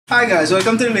Hi guys,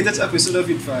 welcome to the latest episode of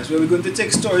YouthFires, where we're going to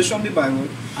take stories from the Bible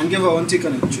and give our own take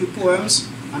on it through poems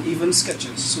and even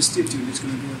sketches. So stay tuned, it's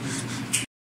going to be a bit.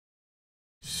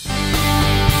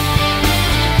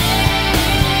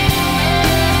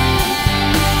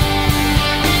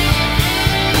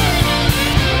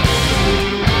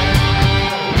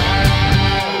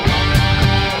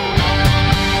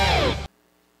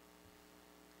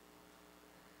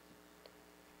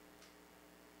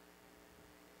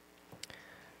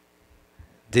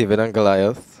 David and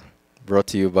Goliath, brought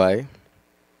to you by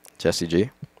Jesse G.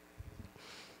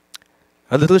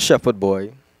 A little shepherd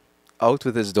boy, out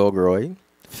with his dog Roy,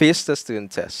 faced a stern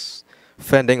test,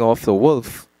 fending off the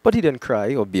wolf, but he didn't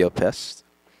cry or be a pest.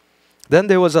 Then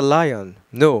there was a lion.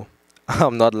 No,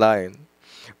 I'm not lying.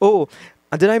 Oh,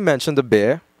 and did I mention the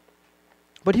bear?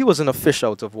 But he wasn't a fish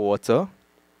out of water.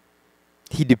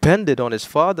 He depended on his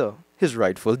father, his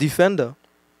rightful defender.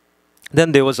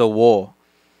 Then there was a war.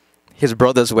 His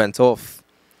brothers went off.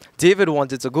 David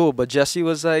wanted to go, but Jesse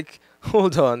was like,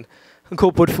 hold on, go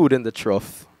put food in the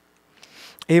trough.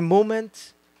 A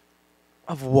moment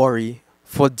of worry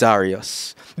for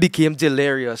Darius became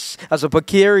delirious as a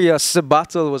precarious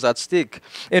battle was at stake.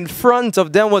 In front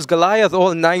of them was Goliath,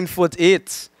 all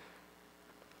 9'8".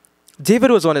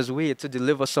 David was on his way to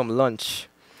deliver some lunch.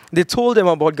 They told him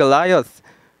about Goliath,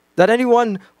 that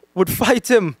anyone would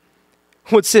fight him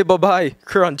would say bye-bye,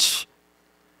 crunch.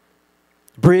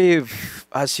 Brave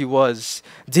as he was,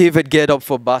 David get up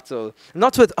for battle,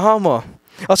 not with armor,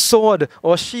 a sword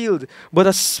or shield, but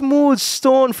a smooth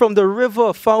stone from the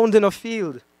river found in a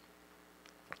field.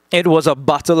 It was a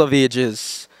battle of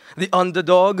ages, the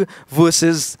underdog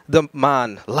versus the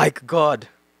man, like God.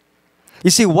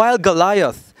 You see, while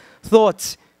Goliath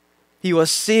thought he was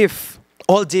safe,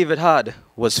 all David had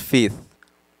was faith.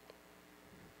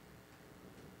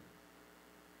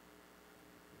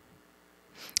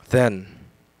 Then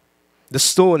the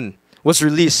stone was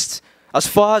released as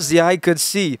far as the eye could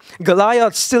see.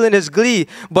 Goliath still in his glee,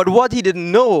 but what he didn't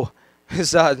know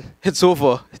is that it's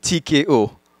over,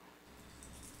 TKO.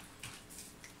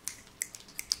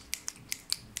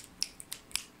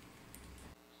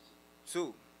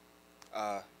 So,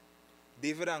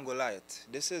 David and Goliath,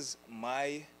 this is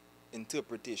my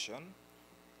interpretation.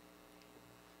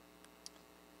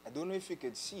 I don't know if you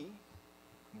could see,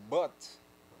 but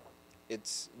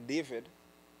it's David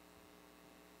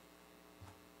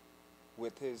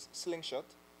with his slingshot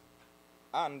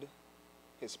and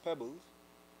his pebbles,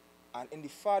 and in the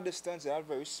far distance that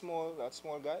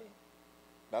small guy,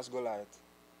 that's Goliath.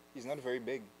 He's not very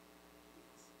big.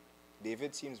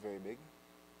 David seems very big.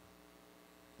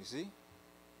 You see?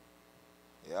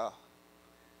 Yeah.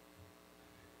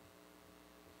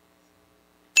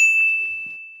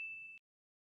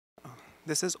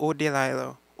 This is O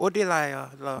Delilah. O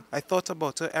Delilah, I thought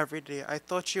about her every day. I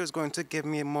thought she was going to give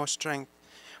me more strength,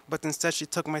 but instead she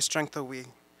took my strength away.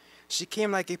 She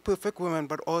came like a perfect woman,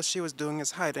 but all she was doing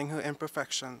is hiding her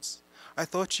imperfections. I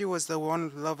thought she was the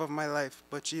one love of my life,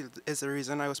 but she is the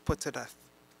reason I was put to death.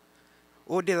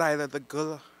 O Delilah, the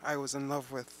girl I was in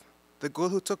love with, the girl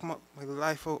who took my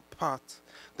life apart,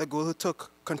 the girl who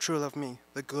took control of me,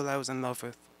 the girl I was in love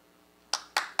with.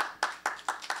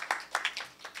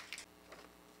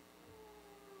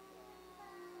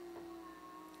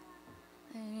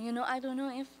 I don't know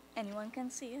if anyone can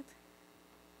see it.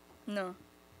 No.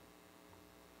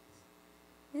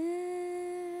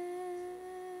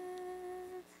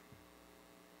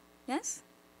 Yes?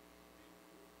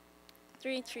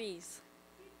 3 trees.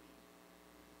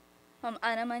 From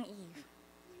Adam and Eve.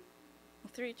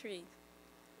 3 trees.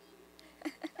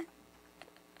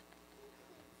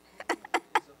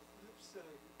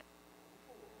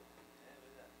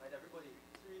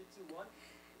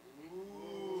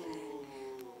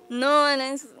 No, and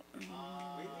it's... Wait.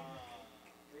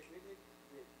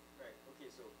 Right, okay,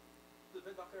 so flip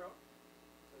it back around.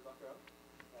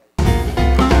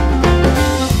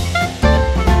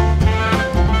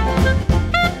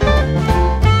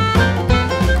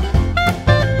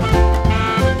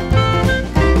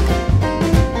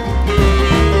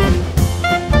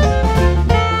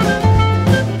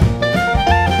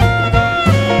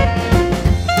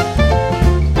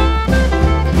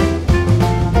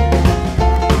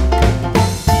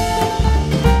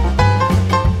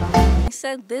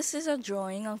 This is a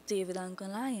drawing of David and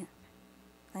Goliath.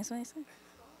 That's what I said.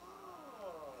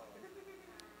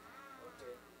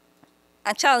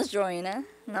 A child's drawing, eh?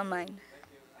 Not mine.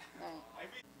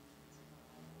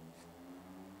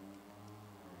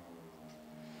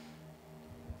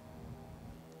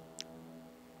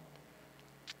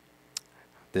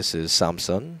 This is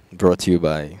Samson, brought to you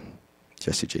by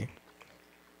Jesse G.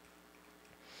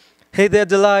 Hey there,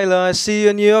 Delilah. I see you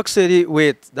in New York City.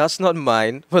 Wait, that's not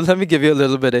mine. But let me give you a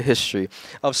little bit of history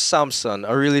of Samson,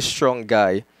 a really strong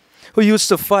guy who used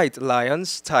to fight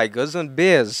lions, tigers, and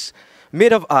bears,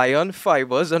 made of iron,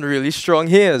 fibers, and really strong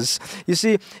hairs. You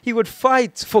see, he would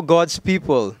fight for God's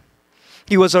people.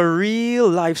 He was a real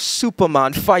life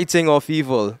Superman fighting off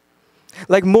evil.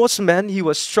 Like most men, he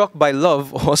was struck by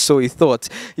love, or so he thought.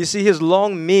 You see, his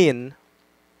long mane.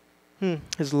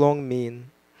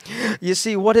 You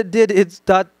see, what it did is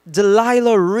that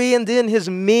Delilah reined in his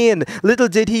mane. Little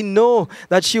did he know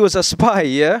that she was a spy,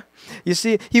 yeah? You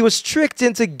see, he was tricked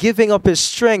into giving up his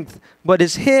strength, but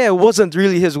his hair wasn't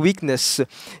really his weakness.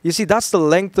 You see, that's the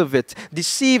length of it.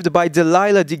 Deceived by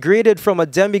Delilah, degraded from a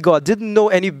demigod, didn't know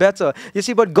any better. You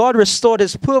see, but God restored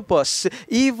his purpose,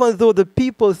 even though the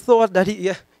people thought that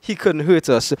he couldn't hurt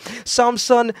us.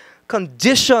 Samson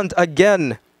conditioned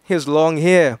again his long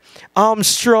hair.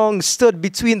 Armstrong stood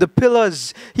between the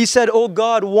pillars. He said, "Oh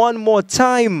God, one more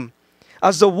time."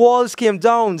 As the walls came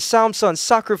down, Samson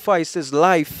sacrificed his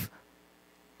life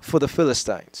for the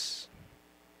Philistines.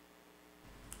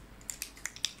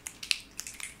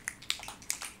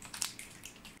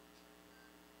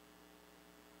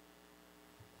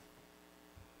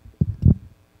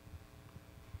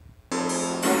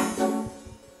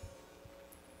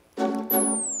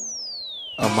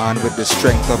 A man with the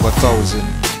strength of 1,000,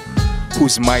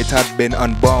 whose might had been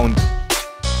unbound.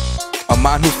 A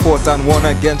man who fought and won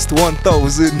against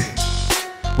 1,000,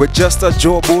 with just a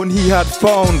jawbone he had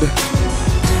found.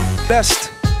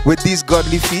 Blessed with these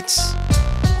godly feats,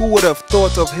 who would have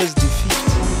thought of his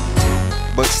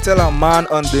defeat? But still a man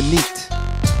underneath,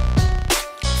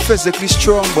 physically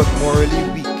strong but morally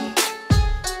weak.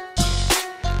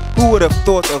 Who would have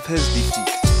thought of his defeat?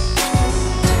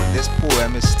 This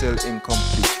poem is still incomplete.